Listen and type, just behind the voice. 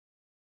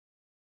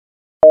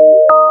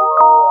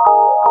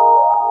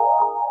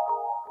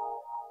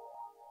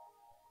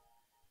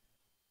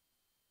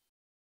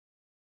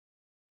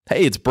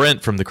Hey, it's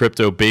Brent from the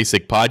Crypto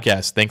Basic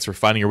Podcast. Thanks for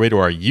finding your way to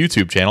our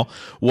YouTube channel.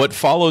 What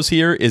follows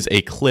here is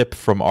a clip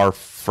from our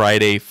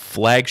Friday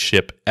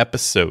flagship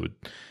episode.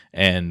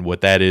 And what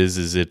that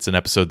is it's an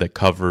episode that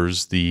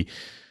covers the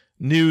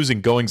news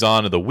and goings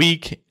on of the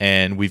week.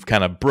 And we've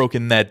kind of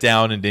broken that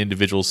down into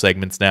individual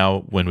segments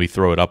now when we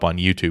throw it up on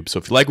YouTube. So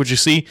if you like what you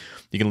see,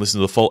 you can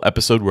listen to the full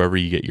episode wherever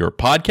you get your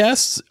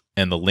podcasts.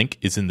 And the link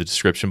is in the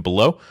description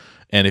below.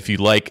 And if you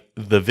like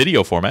the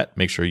video format,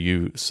 make sure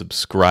you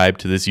subscribe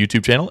to this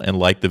YouTube channel and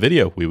like the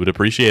video. We would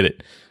appreciate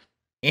it.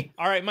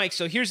 All right, Mike,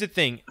 so here's the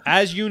thing.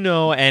 As you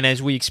know, and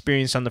as we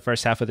experienced on the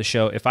first half of the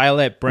show, if I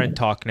let Brent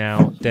talk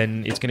now,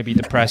 then it's going to be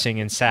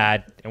depressing and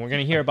sad, and we're going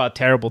to hear about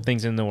terrible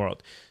things in the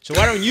world. So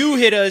why don't you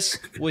hit us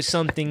with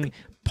something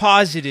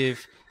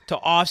positive to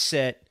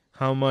offset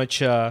how much,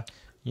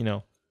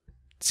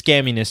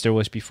 scamminess there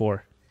was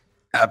before?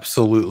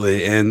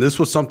 Absolutely. And this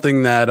was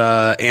something that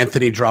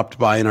Anthony dropped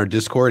by in our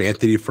Discord.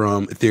 Anthony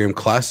from Ethereum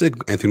Classic,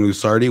 Anthony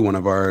Lusardi, one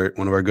of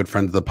our good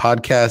friends of the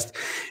podcast.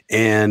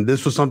 And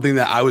this was something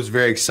that I was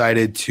very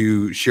excited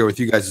to share with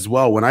you guys as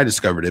well when I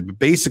discovered it. But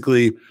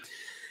basically,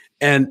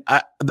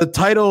 the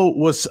title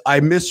was, I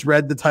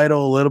misread the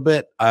title a little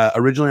bit.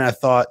 Originally, I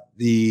thought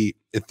the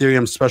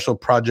Ethereum Special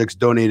Projects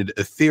donated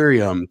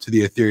Ethereum to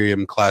the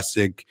Ethereum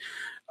Classic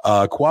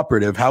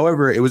cooperative.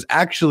 However, it was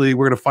actually,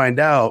 we're going to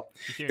find out,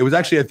 it was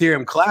actually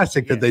Ethereum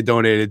Classic that they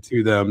donated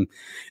to them.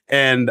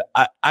 And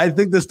I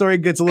think the story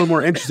gets a little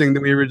more interesting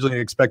than we originally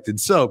expected.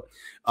 So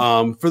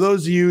for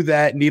those of you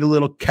that need a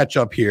little catch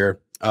up here,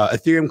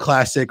 Ethereum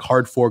Classic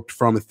hard forked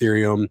from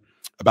Ethereum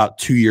about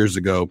 2 years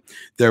ago.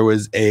 There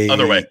was a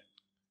other way.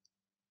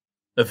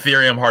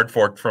 Ethereum hard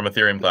forked from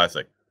Ethereum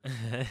Classic.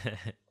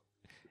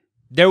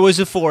 There was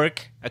a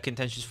fork, a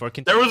contentious fork.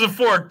 There was a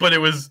fork, but it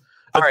was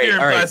all right.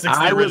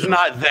 I was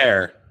not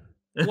there.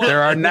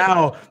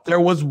 There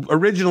was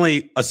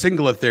originally a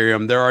single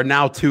Ethereum. There are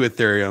now two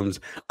Ethereums.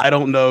 I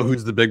don't know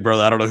who's the big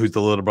brother. I don't know who's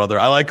the little brother.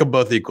 I like them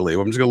both equally.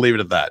 I'm just going to leave it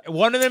at that.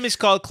 One of them is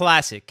called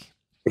Classic.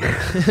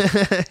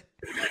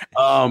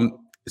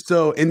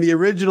 So in the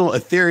original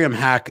Ethereum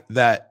hack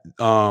that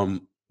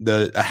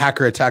a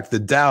hacker attacked the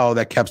DAO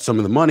that kept some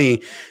of the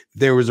money,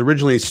 there was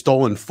originally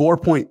stolen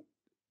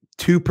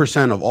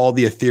 4.2% of all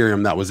the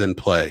Ethereum that was in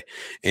play.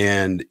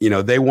 And,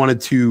 they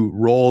wanted to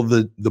roll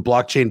the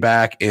blockchain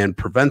back and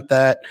prevent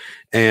that.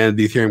 And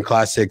the Ethereum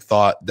Classic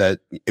thought that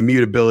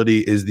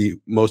immutability is the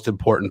most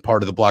important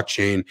part of the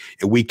blockchain.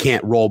 And we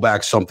can't roll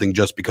back something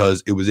just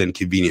because it was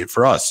inconvenient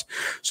for us.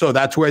 So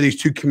that's where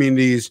these two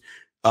communities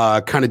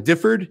kind of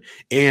differed.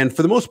 And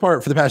for the most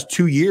part, for the past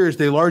 2 years,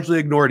 they largely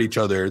ignored each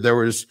other. There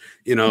was,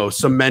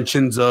 some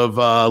mentions of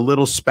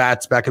little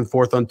spats back and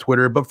forth on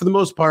Twitter. But for the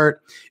most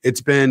part,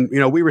 it's been,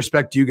 we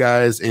respect you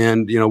guys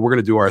and, we're going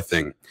to do our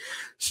thing.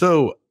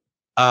 So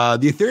the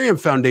Ethereum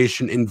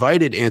Foundation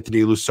invited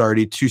Anthony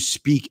Lusardi to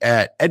speak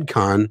at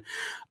EdCon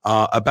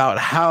about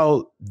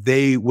how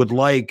they would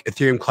like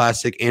Ethereum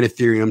Classic and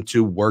Ethereum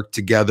to work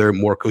together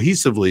more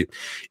cohesively.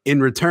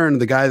 In return,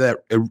 the guy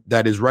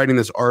that is writing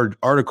this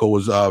article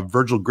was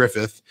Virgil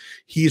Griffith.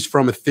 He's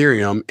from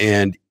Ethereum,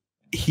 and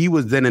he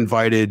was then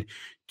invited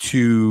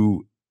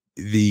to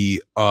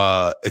the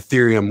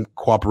Ethereum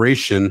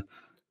cooperation.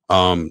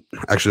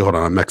 Actually, hold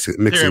on, I'm mixing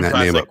Ethereum that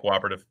Classic name up.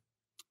 Cooperative.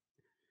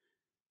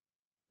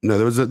 No,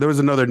 there was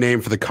another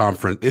name for the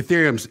conference.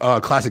 Ethereum's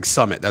Classic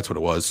Summit. That's what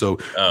it was. So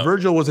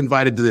Virgil was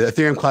invited to the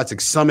Ethereum Classic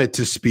Summit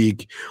to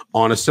speak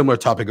on a similar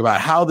topic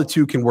about how the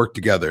two can work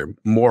together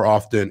more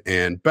often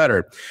and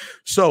better.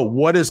 So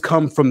what has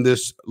come from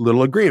this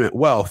little agreement?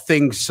 Well,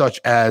 things such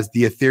as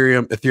the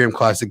Ethereum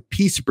Classic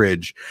Peace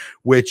Bridge,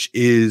 which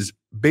is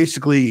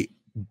basically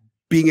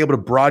being able to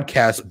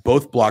broadcast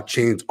both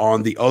blockchains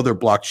on the other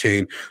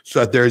blockchain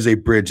so that there is a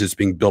bridge that's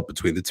being built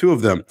between the two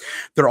of them.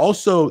 They're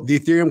also, the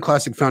Ethereum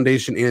Classic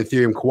Foundation and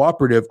Ethereum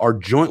Cooperative are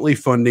jointly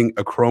funding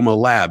Acroma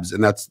Labs,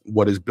 and that's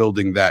what is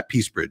building that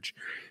Peace Bridge.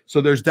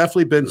 So there's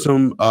definitely been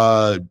some,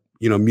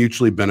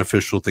 mutually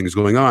beneficial things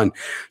going on.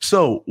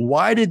 So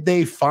why did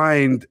they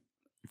find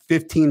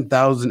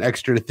 15,000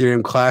 extra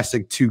Ethereum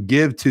Classic to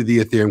give to the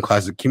Ethereum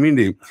Classic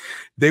community?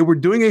 They were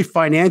doing a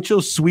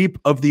financial sweep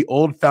of the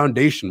old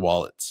foundation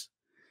wallets.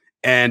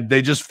 And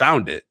they just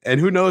found it.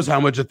 And who knows how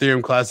much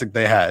Ethereum Classic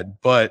they had,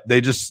 but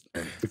they just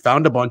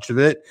found a bunch of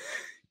it.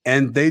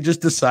 And they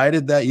just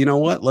decided that, you know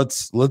what,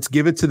 let's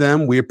give it to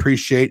them. We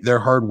appreciate their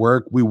hard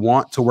work. We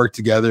want to work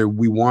together.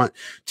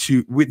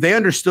 They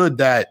understood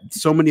that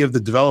so many of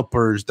the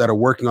developers that are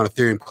working on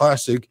Ethereum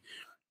Classic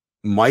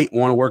might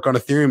want to work on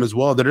Ethereum as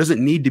well. There doesn't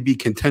need to be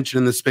contention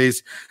in this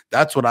space.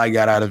 That's what I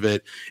got out of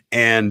it.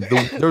 And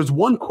there was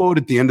one quote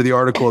at the end of the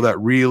article that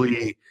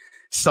really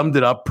summed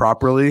it up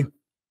properly.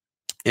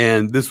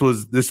 And this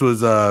was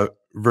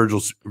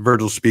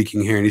Virgil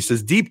speaking here, and he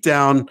says, "Deep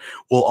down,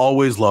 we'll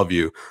always love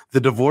you.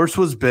 The divorce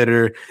was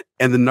bitter,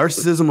 and the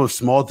narcissism of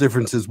small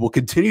differences will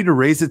continue to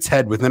raise its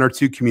head within our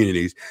two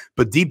communities.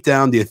 But deep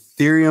down, the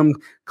Ethereum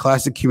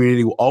Classic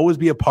community will always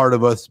be a part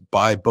of us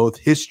by both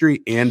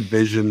history and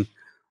vision.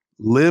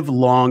 Live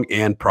long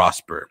and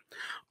prosper."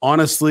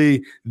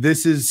 Honestly,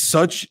 this is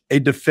such a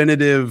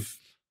definitive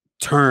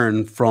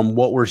turn from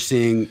what we're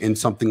seeing in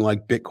something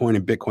like Bitcoin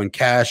and Bitcoin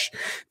Cash,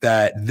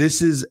 that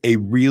this is a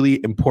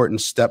really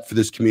important step for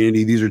this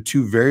community. These are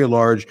two very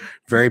large,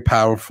 very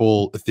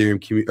powerful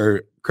Ethereum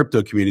or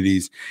crypto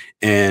communities.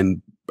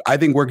 And I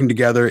think working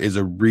together is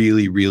a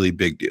really, really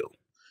big deal.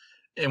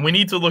 And we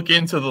need to look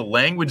into the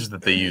language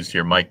that they used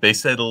here, Mike. They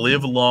said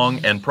live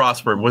long and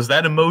prosper. Was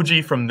that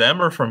emoji from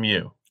them or from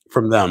you?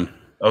 From them.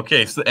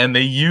 Okay. So, and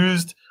they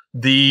used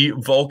the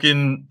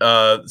Vulcan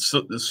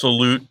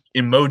salute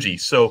emoji.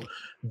 So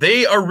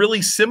they are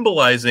really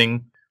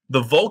symbolizing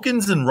the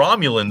Vulcans and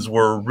Romulans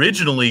were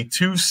originally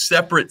two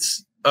separate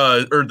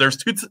or there's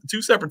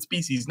two separate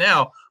species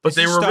now, but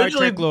they were Star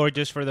originally Trek lore,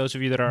 just for those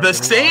of you that are the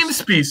same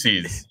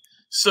species.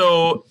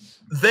 So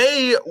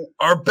they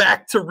are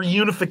back to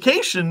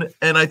reunification,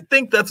 and I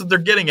think that's what they're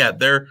getting at.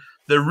 They're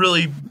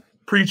really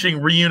preaching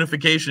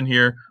reunification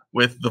here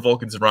with the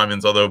Vulcans and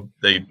Romulans, although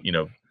they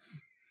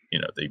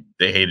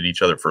they hated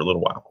each other for a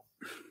little while.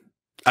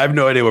 I have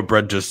no idea what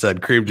Brett just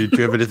said. Cream, did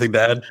you have anything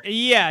to add?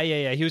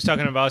 Yeah. He was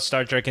talking about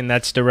Star Trek, and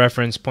that's the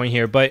reference point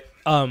here. But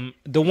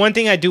the one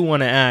thing I do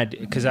want to add,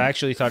 because I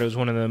actually thought it was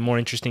one of the more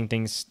interesting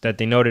things that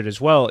they noted as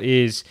well,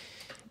 is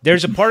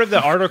there's a part of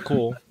the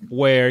article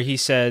where he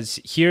says,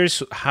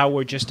 here's how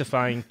we're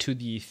justifying to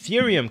the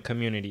Ethereum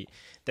community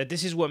that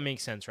this is what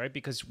makes sense, right?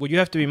 Because what you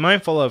have to be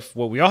mindful of,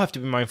 what we all have to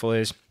be mindful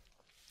is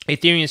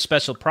Ethereum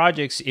special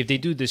projects, if they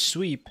do this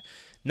sweep,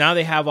 now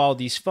they have all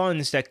these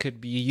funds that could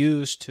be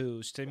used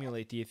to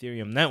stimulate the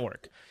Ethereum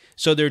network.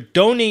 So they're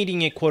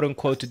donating it, quote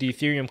unquote, to the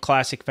Ethereum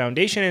Classic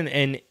Foundation,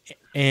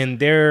 and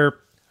they're,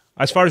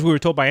 as far as we were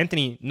told by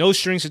Anthony, no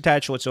strings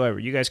attached whatsoever.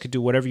 You guys could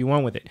do whatever you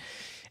want with it.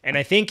 And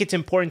I think it's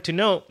important to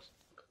note,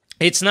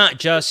 it's not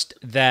just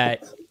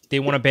that they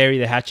want to bury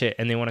the hatchet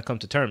and they want to come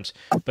to terms,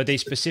 but they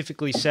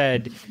specifically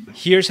said,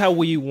 here's how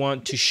we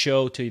want to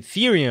show to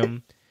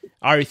Ethereum,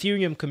 our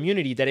Ethereum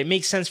community, that it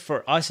makes sense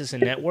for us as a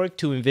network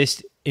to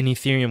invest in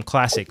Ethereum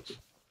Classic.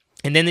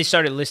 And then they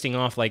started listing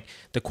off like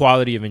the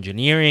quality of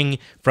engineering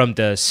from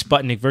the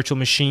Sputnik virtual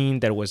machine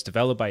that was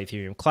developed by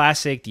Ethereum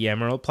Classic, the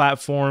Emerald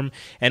platform,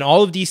 and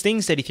all of these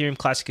things that Ethereum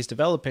Classic is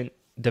developing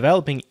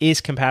is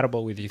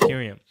compatible with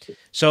Ethereum.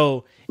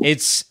 So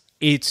it's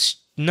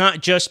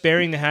not just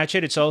burying the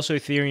hatchet, it's also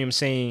Ethereum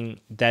saying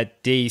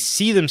that they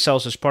see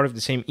themselves as part of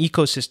the same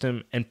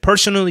ecosystem and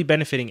personally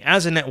benefiting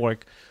as a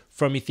network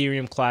from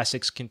Ethereum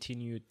Classic's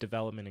continued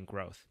development and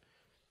growth.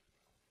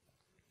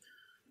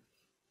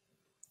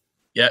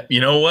 Yeah, you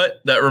know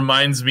what? That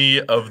reminds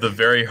me of the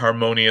very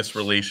harmonious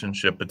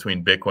relationship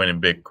between Bitcoin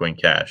and Bitcoin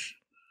Cash.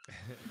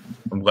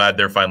 I'm glad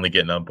they're finally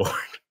getting on board.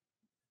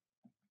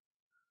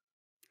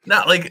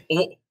 Not like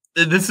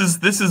this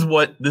is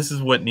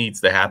what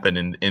needs to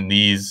happen in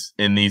these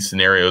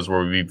scenarios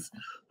where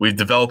we've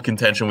developed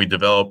contention, we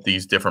developed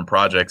these different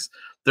projects.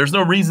 There's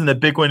no reason that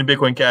Bitcoin and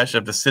Bitcoin Cash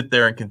have to sit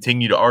there and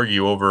continue to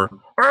argue over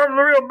I'm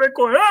the real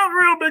Bitcoin, I'm the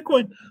real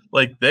Bitcoin.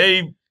 Like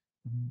they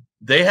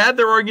had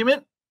their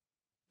argument.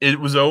 It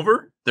was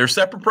over. They're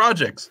separate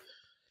projects.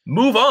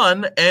 Move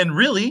on and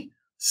really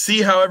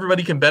see how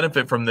everybody can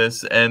benefit from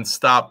this and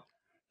stop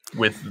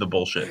with the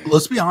bullshit.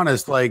 Let's be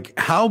honest. Like,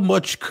 how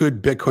much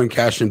could Bitcoin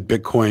Cash and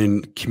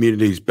Bitcoin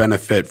communities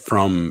benefit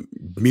from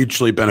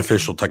mutually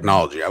beneficial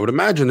technology? I would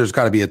imagine there's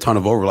got to be a ton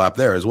of overlap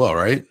there as well,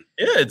 right?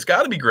 Yeah, it's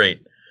got to be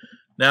great.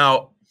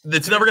 Now,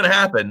 it's never going to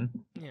happen.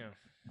 Yeah.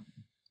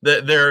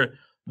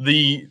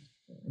 They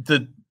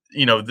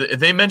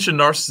mentioned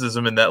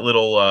narcissism in that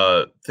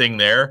little thing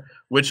there,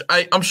 which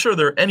I'm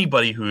sure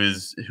anybody who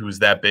is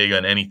that big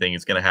on anything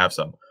is going to have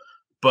some,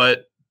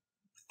 but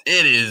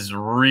it is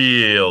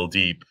real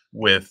deep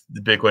with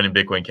the Bitcoin and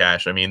Bitcoin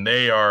Cash. I mean,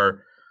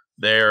 they're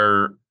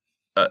never,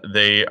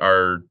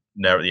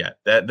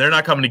 they're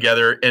not coming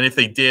together. And if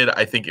they did,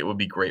 I think it would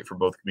be great for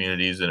both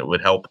communities and it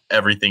would help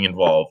everything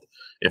involved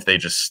if they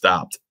just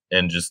stopped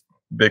and just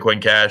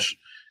Bitcoin Cash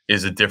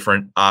is a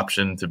different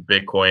option to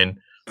Bitcoin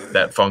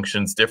that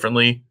functions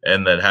differently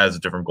and that has a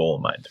different goal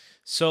in mind.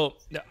 So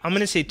I'm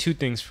going to say two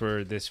things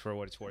for this, for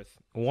what it's worth.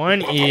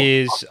 One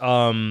is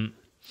I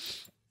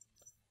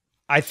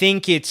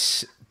think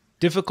it's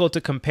difficult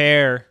to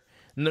compare.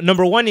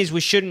 Number one is we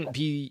shouldn't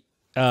be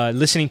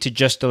listening to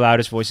just the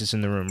loudest voices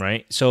in the room,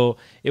 right? So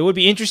it would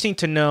be interesting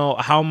to know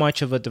how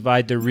much of a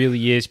divide there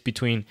really is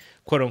between,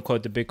 quote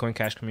unquote, the Bitcoin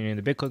Cash community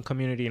and the Bitcoin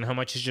community, and how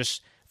much is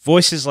just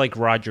voices like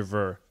Roger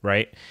Ver,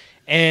 right?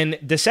 And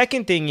the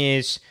second thing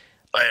is...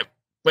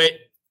 Wait,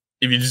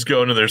 if you just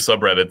go into their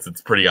subreddits,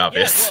 it's pretty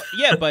obvious.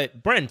 Yeah,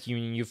 but Brent,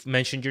 you've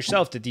mentioned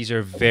yourself that these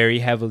are very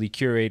heavily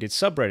curated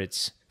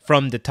subreddits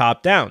from the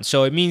top down.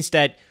 So it means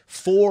that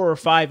 4 or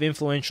 5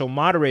 influential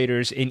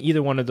moderators in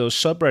either one of those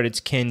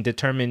subreddits can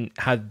determine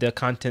how the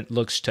content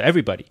looks to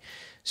everybody.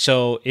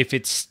 So if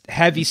it's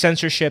heavy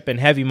censorship and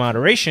heavy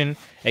moderation,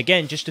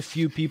 again, just a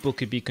few people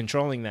could be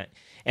controlling that.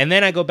 And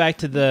then I go back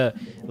to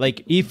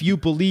if you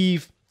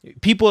believe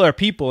people are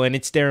people and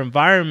it's their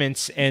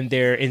environments and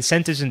their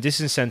incentives and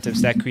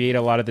disincentives that create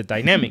a lot of the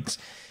dynamics.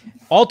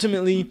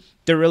 Ultimately,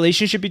 the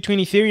relationship between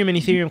Ethereum and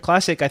Ethereum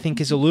Classic, I think,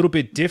 is a little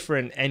bit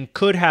different and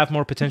could have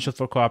more potential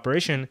for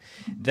cooperation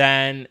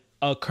than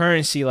a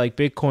currency like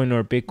Bitcoin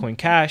or Bitcoin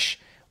Cash,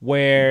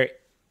 where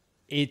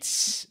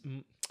it's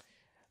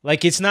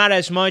like it's not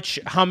as much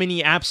how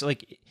many apps.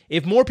 Like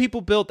if more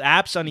people built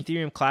apps on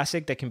Ethereum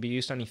Classic that can be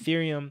used on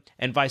Ethereum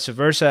and vice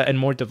versa, and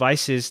more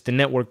devices, the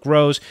network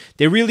grows.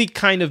 They really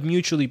kind of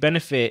mutually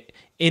benefit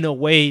in a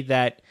way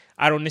that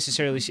I don't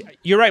necessarily see.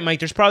 You're right, Mike.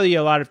 There's probably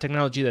a lot of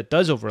technology that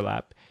does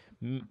overlap,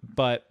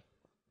 but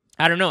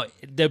I don't know.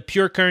 The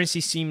pure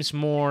currency seems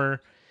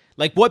more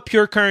like what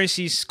pure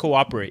currencies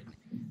cooperate.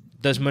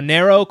 Does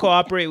Monero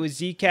cooperate with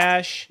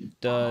Zcash?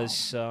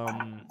 Does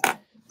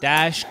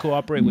Dash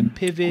cooperate with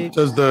Pivot?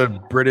 Does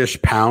the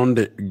British pound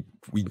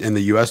and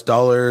the US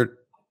dollar?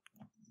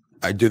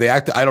 Do they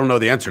act? I don't know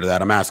the answer to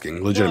that. I'm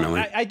asking legitimately.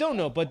 Well, I don't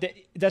know, but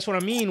that's what I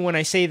mean when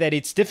I say that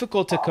it's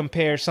difficult to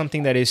compare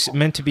something that is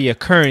meant to be a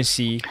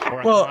currency. Or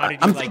a commodity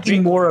I'm like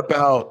thinking Bitcoin. more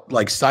about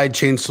like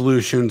sidechain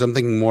solutions. I'm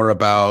thinking more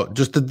about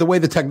just the way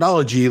the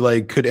technology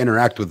like could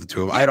interact with the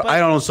two of them.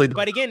 I honestly.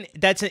 But again,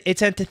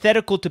 it's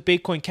antithetical to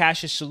Bitcoin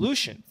Cash's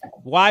solution.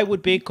 Why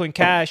would Bitcoin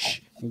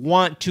Cash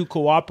want to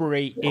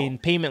cooperate in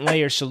payment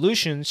layer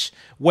solutions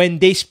when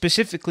they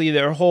specifically,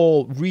 their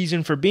whole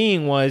reason for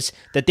being was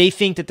that they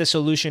think that the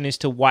solution is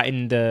to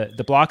widen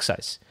the block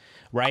size,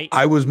 right?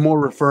 I was more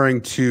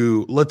referring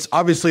to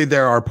obviously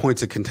there are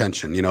points of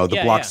contention, the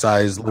block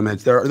size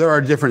limits. There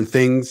are different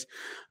things,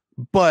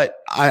 but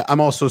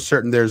I'm also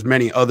certain there's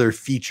many other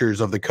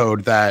features of the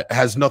code that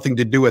has nothing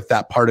to do with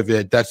that part of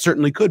it that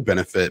certainly could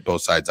benefit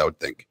both sides, I would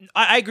think.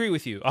 I agree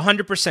with you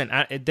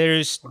 100%.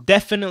 There's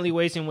definitely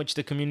ways in which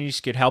the communities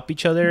could help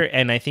each other,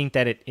 and I think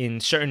that in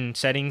certain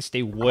settings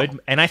they would.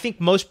 And I think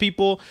most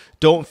people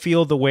don't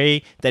feel the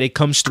way that it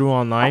comes through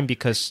online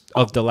because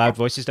of the loud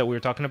voices that we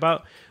were talking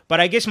about. But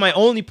I guess my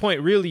only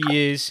point really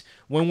is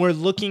when we're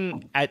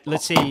looking at,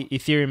 let's say,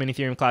 Ethereum and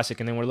Ethereum Classic,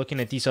 and then we're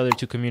looking at these other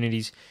two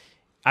communities,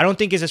 I don't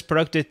think it's as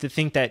productive to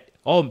think that,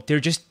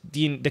 they're just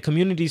the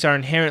communities are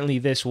inherently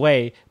this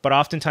way, but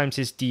oftentimes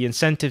it's the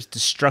incentives, the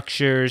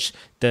structures,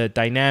 the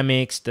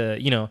dynamics,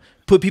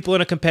 put people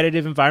in a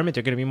competitive environment,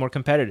 they're going to be more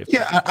competitive.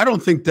 Yeah, I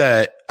don't think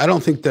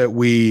that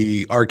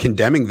we are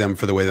condemning them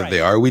for the way that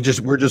they are. We're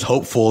just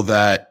hopeful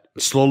that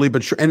slowly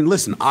but sure. And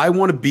listen, I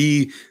want to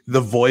be the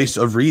voice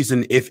of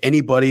reason if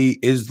anybody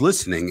is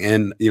listening.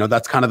 And,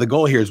 that's kind of the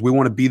goal here is we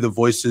want to be the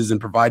voices and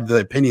provide the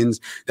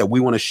opinions that we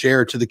want to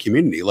share to the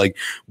community. Like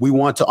we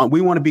want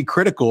to be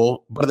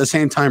critical, but at the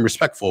same time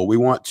respectful. We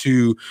want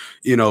to,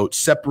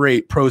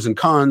 separate pros and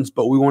cons,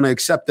 but we want to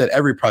accept that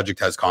every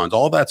project has cons.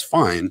 All that's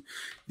fine.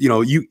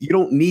 You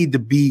don't need to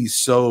be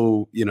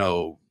so,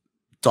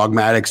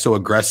 dogmatic, so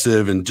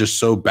aggressive, and just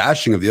so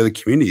bashing of the other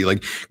community.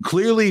 Like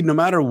clearly, no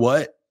matter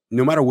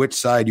which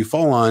side you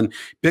fall on,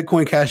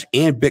 Bitcoin Cash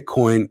and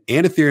Bitcoin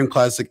and Ethereum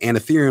Classic and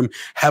Ethereum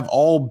have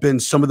all been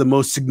some of the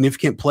most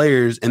significant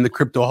players in the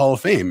crypto Hall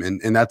of Fame.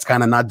 And that's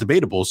kind of not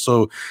debatable.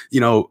 So,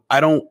 I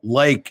don't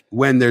like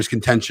when there's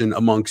contention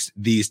amongst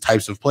these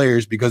types of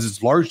players because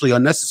it's largely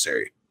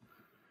unnecessary.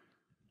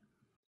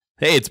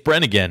 Hey, it's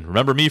Brent again.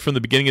 Remember me from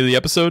the beginning of the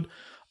episode?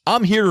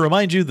 I'm here to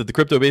remind you that the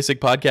Crypto Basic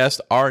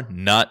Podcast are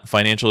not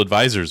financial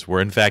advisors.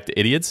 We're in fact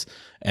idiots,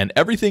 and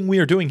everything we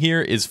are doing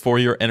here is for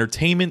your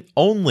entertainment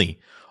only.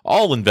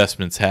 All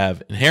investments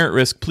have inherent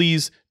risk.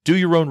 Please do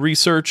your own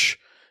research.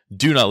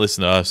 Do not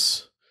listen to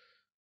us,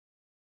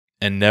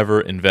 and never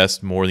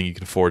invest more than you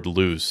can afford to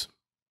lose.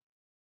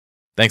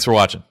 Thanks for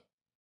watching.